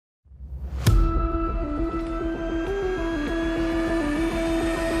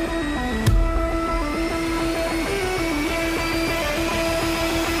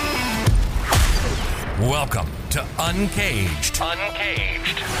Uncaged.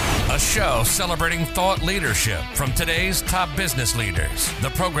 A show celebrating thought leadership from today's top business leaders. The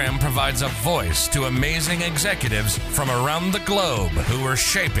program provides a voice to amazing executives from around the globe who are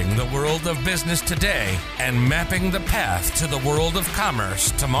shaping the world of business today and mapping the path to the world of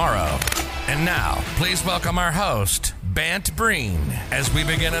commerce tomorrow. And now, please welcome our host, Bant Breen, as we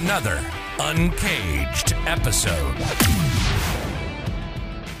begin another Uncaged episode.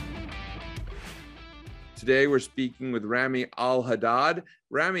 Today, we're speaking with Rami Al-Haddad.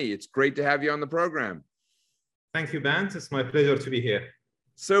 Rami, it's great to have you on the program. Thank you, Bant. It's my pleasure to be here.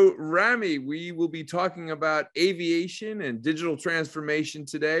 So, Rami, we will be talking about aviation and digital transformation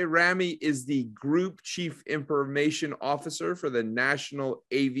today. Rami is the Group Chief Information Officer for the National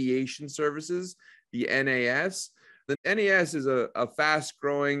Aviation Services, the NAS. The NAS is a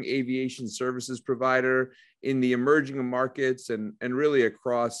fast-growing aviation services provider in the emerging markets and really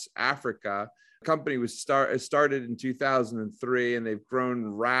across Africa. The company was started in 2003, and they've grown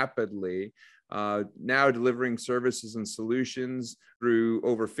rapidly, now delivering services and solutions through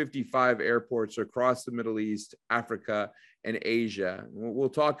over 55 airports across the Middle East, Africa, and Asia. We'll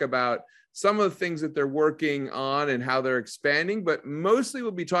talk about some of the things that they're working on and how they're expanding, but mostly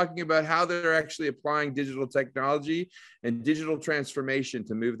we'll be talking about how they're actually applying digital technology and digital transformation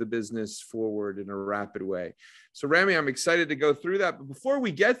to move the business forward in a rapid way. So Rami, I'm excited to go through that. But before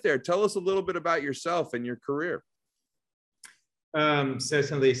we get there, tell us a little bit about yourself and your career.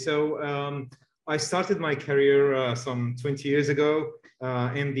 Certainly. So I started my career some 20 years ago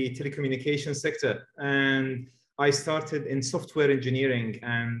in the telecommunications sector. And I started in software engineering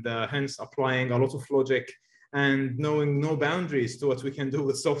and hence applying a lot of logic and knowing no boundaries to what we can do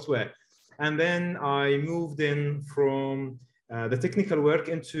with software. And then I moved in from the technical work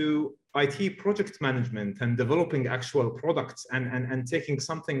into IT project management and developing actual products and taking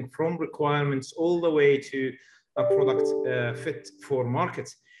something from requirements all the way to a product fit for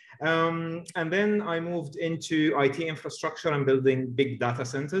markets. And then I moved into IT infrastructure and building big data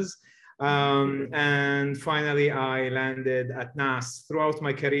centers. And finally, I landed at NAS. Throughout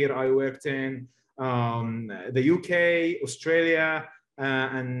my career, I worked in the UK, Australia,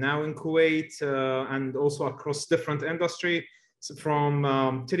 and now in Kuwait, and also across different industry, from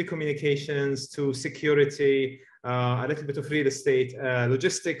telecommunications to security, a little bit of real estate,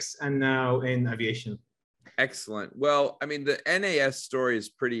 logistics, and now in aviation. Excellent. Well, I mean, the NAS story is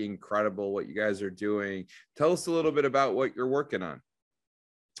pretty incredible, what you guys are doing. Tell us a little bit about what you're working on.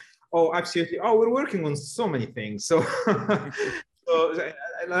 Oh, absolutely. Oh, we're working on so many things. So,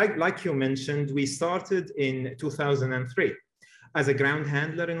 like you mentioned, we started in 2003 as a ground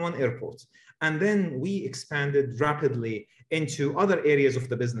handler in one airport. And then we expanded rapidly into other areas of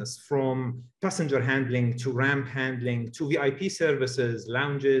the business, from passenger handling to ramp handling to VIP services,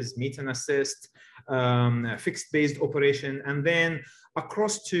 lounges, meet and assist, fixed-based operation, and then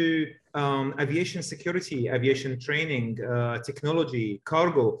across to aviation security, aviation training, technology,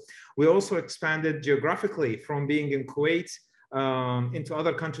 cargo. We also expanded geographically from being in Kuwait into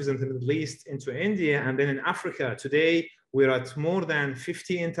other countries in the Middle East, into India, and then in Africa. Today, we're at more than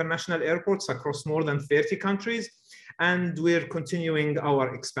 50 international airports across more than 30 countries, and we're continuing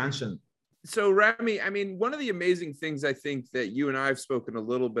our expansion. So Rami, I mean, one of the amazing things I think that you and I have spoken a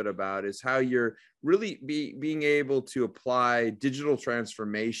little bit about is how you're really being able to apply digital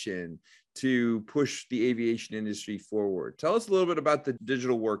transformation to push the aviation industry forward. Tell us a little bit about the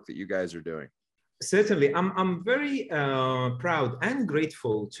digital work that you guys are doing. Certainly. I'm very proud and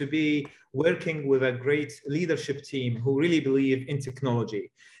grateful to be working with a great leadership team who really believe in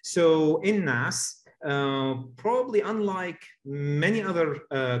technology. So in NAS, probably unlike many other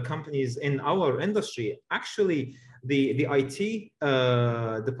companies in our industry, actually the IT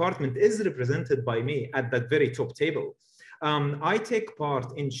department is represented by me at that very top table. I take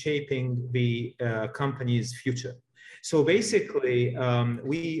part in shaping the company's future. So basically,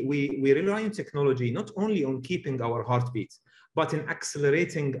 we rely on technology not only on keeping our heartbeat, but in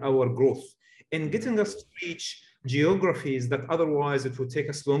accelerating our growth, in getting us to reach geographies that otherwise it would take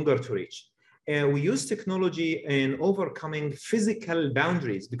us longer to reach. We use technology in overcoming physical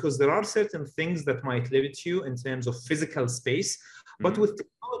boundaries, because there are certain things that might limit you in terms of physical space. But with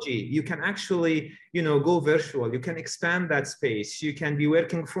technology, you can actually, go virtual. You can expand that space. You can be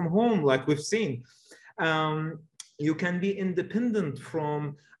working from home, like we've seen. You can be independent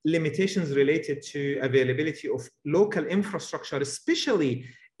from limitations related to availability of local infrastructure, especially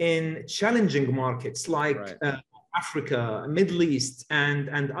in challenging markets like Africa, Middle East,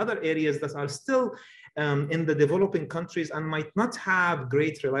 and other areas that are still in the developing countries and might not have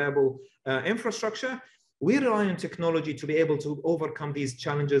great reliable infrastructure. We rely on technology to be able to overcome these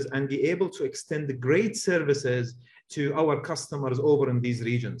challenges and be able to extend great services to our customers over in these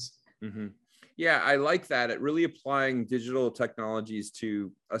regions. Mm-hmm. Yeah, I like that. It really applying digital technologies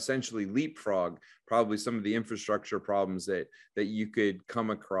to essentially leapfrog probably some of the infrastructure problems that you could come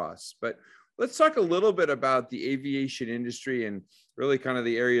across. But let's talk a little bit about the aviation industry and really kind of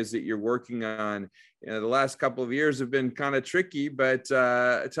the areas that you're working on. You know, the last couple of years have been kind of tricky, but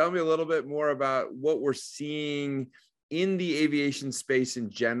tell me a little bit more about what we're seeing in the aviation space in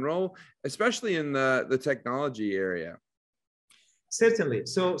general, especially in the technology area. Certainly.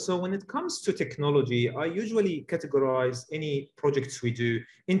 So when it comes to technology, I usually categorize any projects we do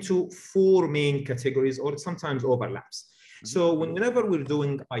into 4 main categories or sometimes overlaps. Mm-hmm. So whenever we're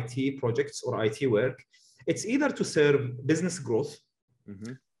doing IT projects or IT work, it's either to serve business growth,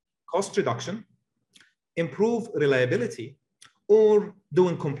 mm-hmm. cost reduction, improve reliability, or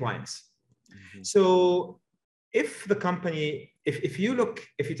doing compliance. Mm-hmm. So if the company, if you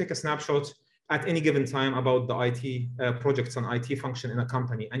take a snapshot at any given time about the IT projects and IT function in a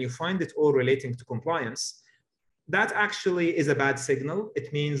company, and you find it all relating to compliance, that actually is a bad signal.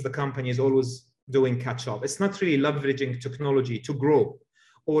 It means the company is always doing catch up. It's not really leveraging technology to grow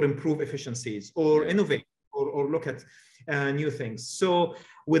or improve efficiencies or innovate or look at new things. So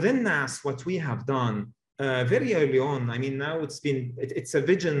within NAS, what we have done very early on, I mean, now it's a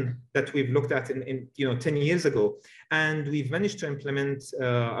vision that we've looked at in 10 years ago, and we've managed to implement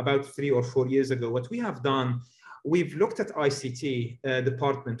about 3 or 4 years ago. What we have done, we've looked at ICT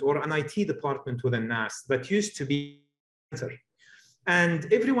department or an IT department within NAS that used to be center,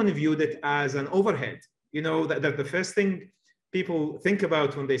 and everyone viewed it as an overhead. You know, that the first thing people think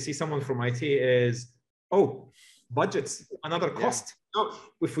about when they see someone from IT is, oh, budgets, another cost. Yeah. No,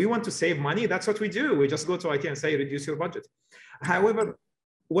 if we want to save money, that's what we do. We just go to IT and say, reduce your budget. However,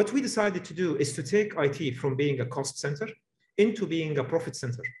 what we decided to do is to take IT from being a cost center into being a profit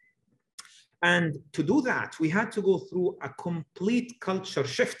center. And to do that, we had to go through a complete culture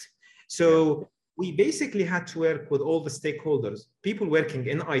shift. So we basically had to work with all the stakeholders. People working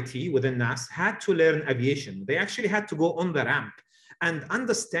in IT within NAS had to learn aviation. They actually had to go on the ramp and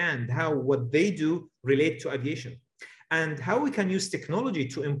understand how what they do relate to aviation and how we can use technology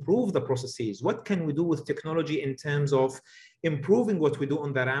to improve the processes. What can we do with technology in terms of improving what we do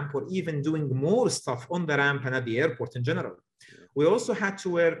on the ramp or even doing more stuff on the ramp and at the airport in general? We also had to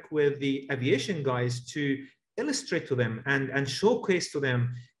work with the aviation guys to illustrate to them and showcase to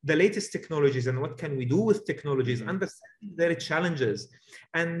them the latest technologies and what can we do with technologies, understand their challenges,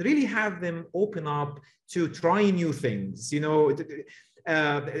 and really have them open up to try new things, you know,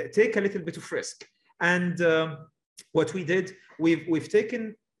 take a little bit of risk. And what we did, we've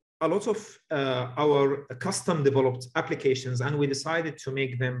taken a lot of our custom developed applications and we decided to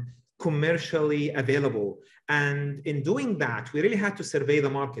make them commercially available. And in doing that, we really had to survey the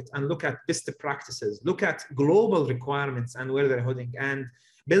market and look at best practices, look at global requirements and where they're heading, and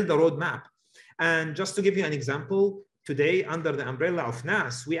build a roadmap. And just to give you an example, today under the umbrella of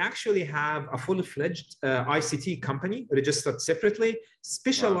NAS, we actually have a full-fledged ICT company registered separately,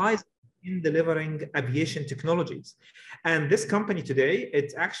 specialized in delivering aviation technologies. And this company today,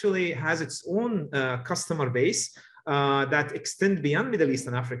 it actually has its own customer base that extend beyond Middle East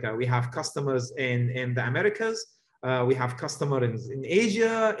and Africa. We have customers in the Americas. We have customers in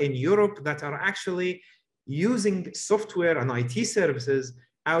Asia, in Europe, that are actually using software and IT services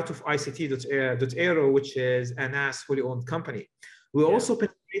out of ICT.aero, which is a NAS fully owned company. We also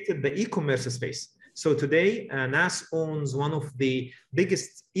penetrated the e-commerce space. So today, NAS owns one of the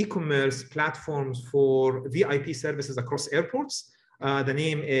biggest e-commerce platforms for VIP services across airports. The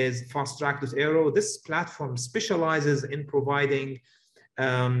name is FastTrack.aero. This platform specializes in providing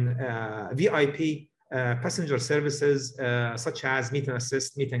VIP passenger services such as meet and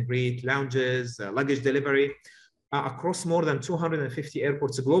assist, meet and greet, lounges, luggage delivery across more than 250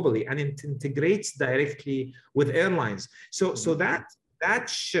 airports globally, and it integrates directly with airlines. So that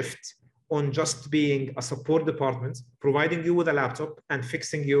shift on just being a support department, providing you with a laptop and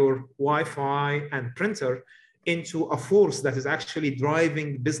fixing your Wi-Fi and printer, into a force that is actually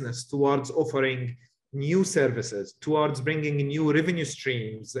driving business towards offering new services, towards bringing new revenue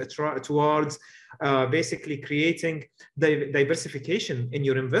streams, towards basically creating diversification in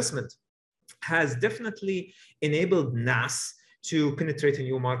your investment, has definitely enabled NAS to penetrate in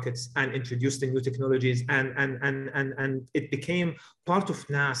new markets and introduce the new technologies, and it became part of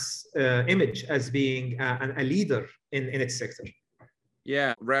NAS image as being a leader in its sector.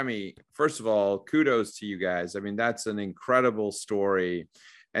 Yeah, Rami, first of all, kudos to you guys. I mean, that's an incredible story.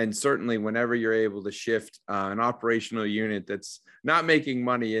 And certainly whenever you're able to shift an operational unit that's not making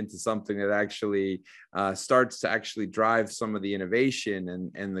money into something that actually starts to actually drive some of the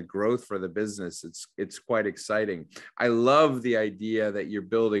innovation and the growth for the business, it's quite exciting. I love the idea that you're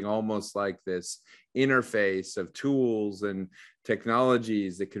building almost like this interface of tools and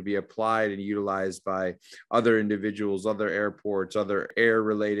technologies that could be applied and utilized by other individuals, other airports, other air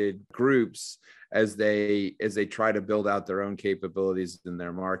related groups as they try to build out their own capabilities in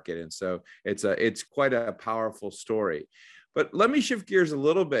their market. And so it's quite a powerful story. But let me shift gears a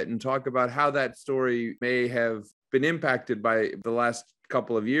little bit and talk about how that story may have been impacted by the last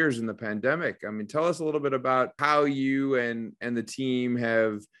couple of years in the pandemic. I mean, tell us a little bit about how you and the team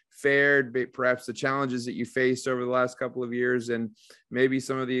have fared, perhaps the challenges that you faced over the last couple of years, and maybe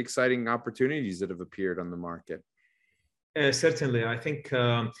some of the exciting opportunities that have appeared on the market. Certainly. I think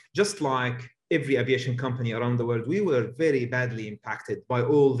just like every aviation company around the world, we were very badly impacted by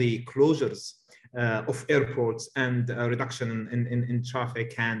all the closures of airports and reduction in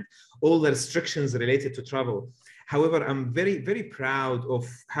traffic and all the restrictions related to travel. However, I'm very, very proud of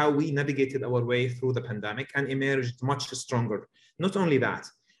how we navigated our way through the pandemic and emerged much stronger. Not only that,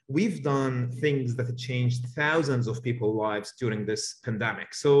 we've done things that have changed thousands of people's lives during this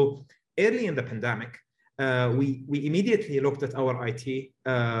pandemic. So early in the pandemic, we immediately looked at our IT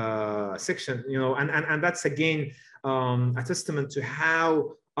section, and that's again a testament to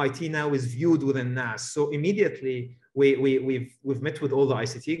how IT now is viewed within NAS. So immediately we've met with all the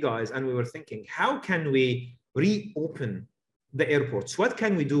ICT guys, and we were thinking, how can we reopen the airports? What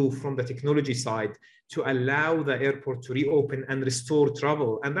can we do from the technology side to allow the airport to reopen and restore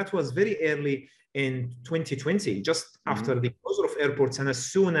travel? And that was very early in 2020, just after the closure of airports, and as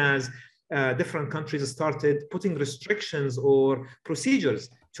soon as different countries started putting restrictions or procedures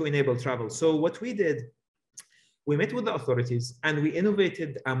to enable travel. So what we did, we met with the authorities and we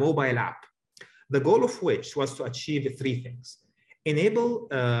innovated a mobile app, the goal of which was to achieve three things: enable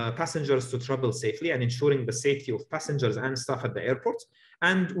passengers to travel safely and ensuring the safety of passengers and staff at the airport.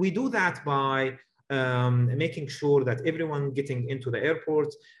 And we do that by making sure that everyone getting into the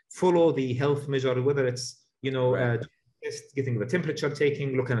airport follow the health measure, whether it's, getting the temperature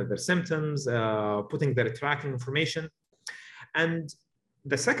taking, looking at their symptoms, putting their tracking information. And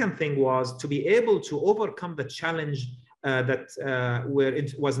the second thing was to be able to overcome the challenge where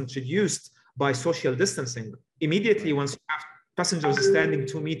it was introduced by social distancing. Immediately, once you have passengers standing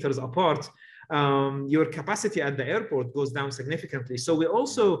 2 meters apart, your capacity at the airport goes down significantly. So we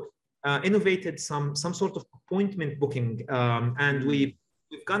also innovated some sort of appointment booking, and we've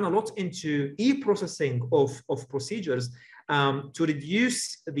gone a lot into e-processing of procedures to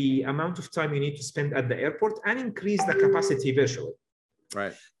reduce the amount of time you need to spend at the airport and increase the capacity virtually.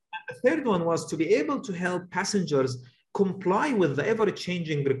 Right. And the third one was to be able to help passengers comply with the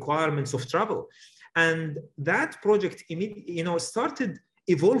ever-changing requirements of travel. And that project, started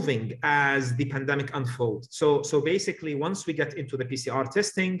evolving as the pandemic unfolded. So basically, once we get into the PCR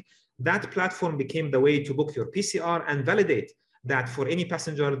testing, that platform became the way to book your PCR and validate that for any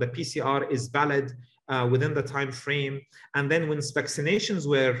passenger, the PCR is valid within the time frame. And then when vaccinations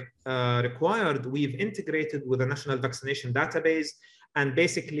were required, we've integrated with the National Vaccination Database. And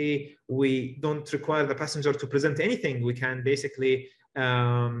basically, we don't require the passenger to present anything. We can basically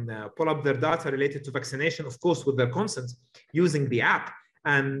pull up their data related to vaccination, of course, with their consent, using the app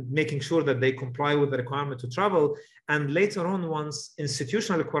and making sure that they comply with the requirement to travel. And later on, once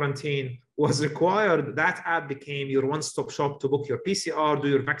institutional quarantine was required, that app became your one-stop shop to book your PCR, do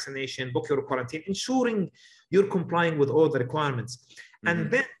your vaccination, book your quarantine, ensuring you're complying with all the requirements. And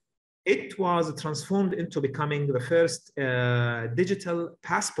then it was transformed into becoming the first digital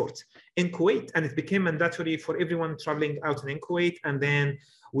passport in Kuwait, and it became mandatory for everyone traveling out in Kuwait. And then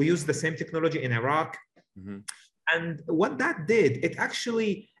we used the same technology in Iraq. And what that did, it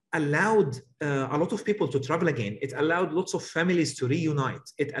actually allowed a lot of people to travel again. It allowed lots of families to reunite.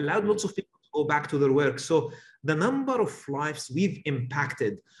 It allowed lots of people to go back to their work. So the number of lives we've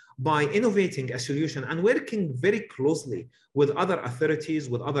impacted by innovating a solution and working very closely with other authorities,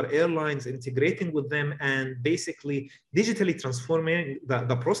 with other airlines, integrating with them, and basically digitally transforming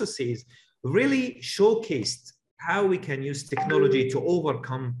the processes, really showcased how we can use technology to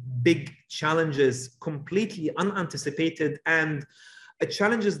overcome big challenges, completely unanticipated, and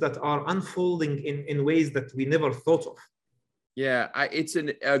challenges that are unfolding in ways that we never thought of. Yeah, it's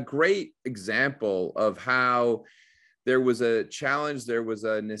a great example of how there was a challenge, there was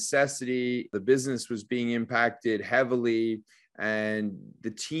a necessity, the business was being impacted heavily, and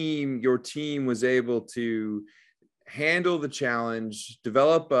your team was able to handle the challenge,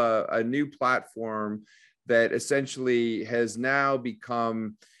 develop a new platform that essentially has now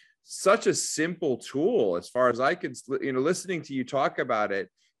become such a simple tool as far as I can, listening to you talk about it.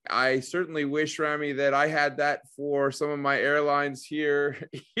 I certainly wish, Rami, that I had that for some of my airlines here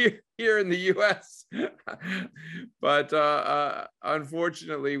in the US. But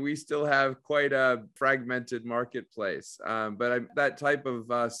unfortunately, we still have quite a fragmented marketplace. That type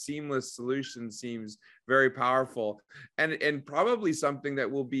of seamless solution seems very powerful, and probably something that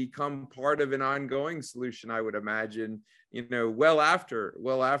will become part of an ongoing solution, I would imagine, well after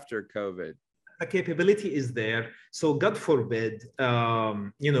COVID. The capability is there. So God forbid,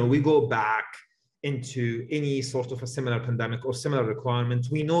 we go back into any sort of a similar pandemic or similar requirement.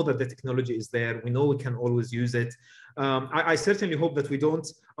 We know that the technology is there. We know we can always use it. I certainly hope that we don't.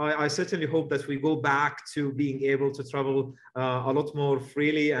 I certainly hope that we go back to being able to travel a lot more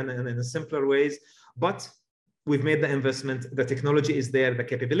freely and in simpler ways. But we've made the investment. The technology is there. The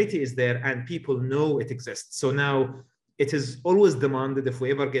capability is there, and people know it exists. So now, it is always demanded if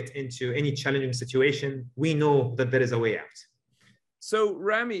we ever get into any challenging situation, we know that there is a way out. So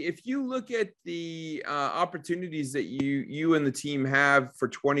Rami, if you look at the opportunities that you and the team have for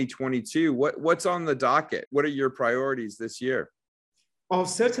 2022, what's on the docket? What are your priorities this year? Oh,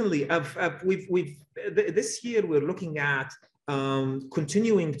 certainly. This year we're looking at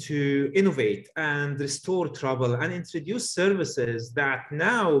continuing to innovate and restore travel and introduce services that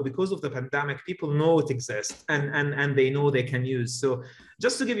now, because of the pandemic, people know it exists and they know they can use. So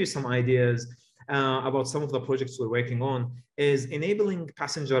just to give you some ideas about some of the projects we're working on, is enabling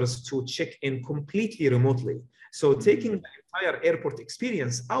passengers to check in completely remotely. So taking the entire airport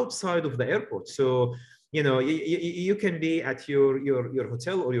experience outside of the airport. So you can be at your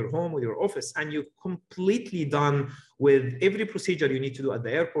hotel or your home or your office, and you're completely done with every procedure you need to do at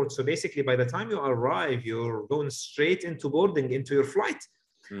the airport. So basically, by the time you arrive, you're going straight into boarding, into your flight.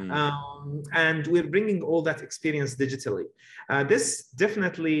 And we're bringing all that experience digitally. This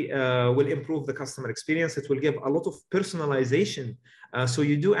definitely will improve the customer experience. It will give a lot of personalization. So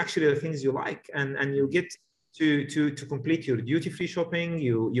you do actually the things you like, and you get to complete your duty-free shopping.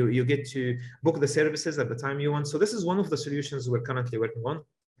 You get to book the services at the time you want. So this is one of the solutions we're currently working on.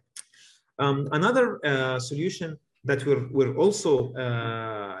 Another solution that we're also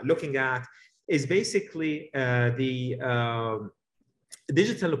looking at is basically the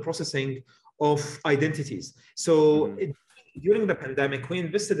digital processing of identities. So during the pandemic, we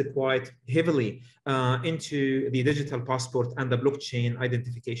invested quite heavily into the digital passport and the blockchain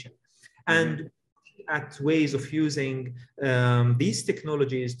identification. And at ways of using these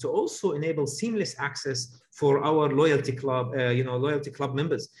technologies to also enable seamless access for our loyalty club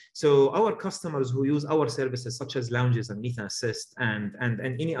members. So our customers who use our services, such as lounges and Meet and Assist and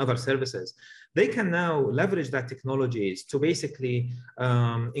any other services, they can now leverage that technologies to basically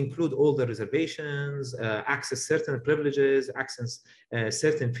include all the reservations, access certain privileges, access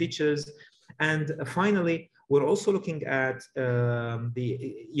certain features. And finally, we're also looking at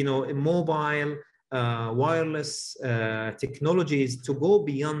the mobile wireless technologies to go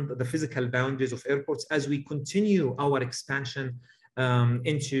beyond the physical boundaries of airports as we continue our expansion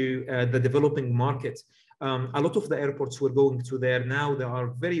into the developing market. A lot of the airports we're going to there now, they are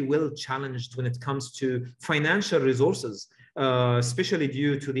very well challenged when it comes to financial resources, especially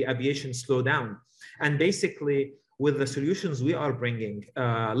due to the aviation slowdown. And basically, with the solutions we are bringing,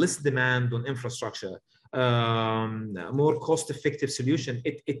 less demand on infrastructure, more cost-effective solution,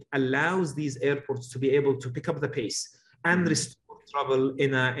 it allows these airports to be able to pick up the pace and restore travel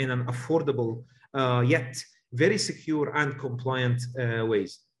in an affordable yet very secure and compliant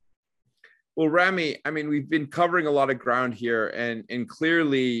ways. Well, Rami, I mean, we've been covering a lot of ground here, and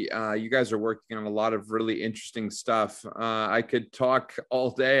clearly you guys are working on a lot of really interesting stuff. I could talk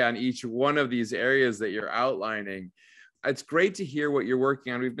all day on each one of these areas that you're outlining. It's great to hear what you're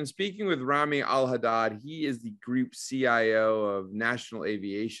working on. We've been speaking with Rami Al-Haddad. He is the Group CIO of National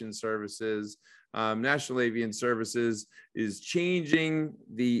Aviation Services. National Aviation Services is changing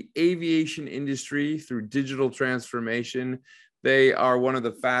the aviation industry through digital transformation. They are one of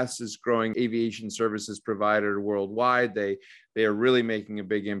the fastest growing aviation services provider worldwide. They are really making a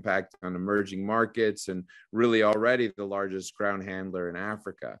big impact on emerging markets and really already the largest ground handler in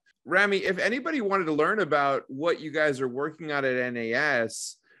Africa. Rami, if anybody wanted to learn about what you guys are working on at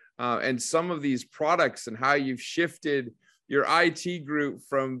NAS and some of these products and how you've shifted your IT group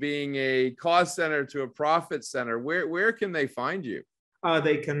from being a cost center to a profit center, where can they find you?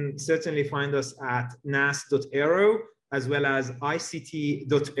 They can certainly find us at nas.aero, as well as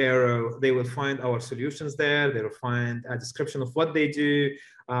ict.aero. They will find our solutions there. They will find a description of what they do,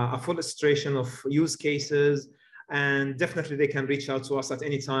 a full illustration of use cases. And definitely they can reach out to us at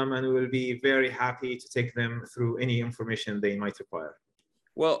any time, and we will be very happy to take them through any information they might require.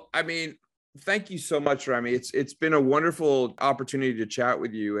 Well, I mean, thank you so much, Rami. It's been a wonderful opportunity to chat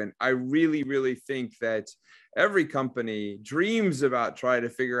with you. And I really, really think that every company dreams about trying to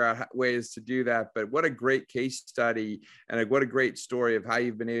figure out ways to do that. But what a great case study, and what a great story of how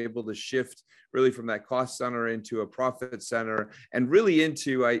you've been able to shift really from that cost center into a profit center, and really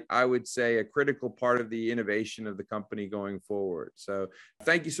into, I would say, a critical part of the innovation of the company going forward. So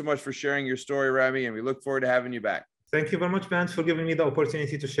thank you so much for sharing your story, Rami, and we look forward to having you back. Thank you very much, Ben, for giving me the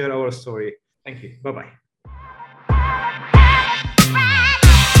opportunity to share our story. Thank you. Bye-bye.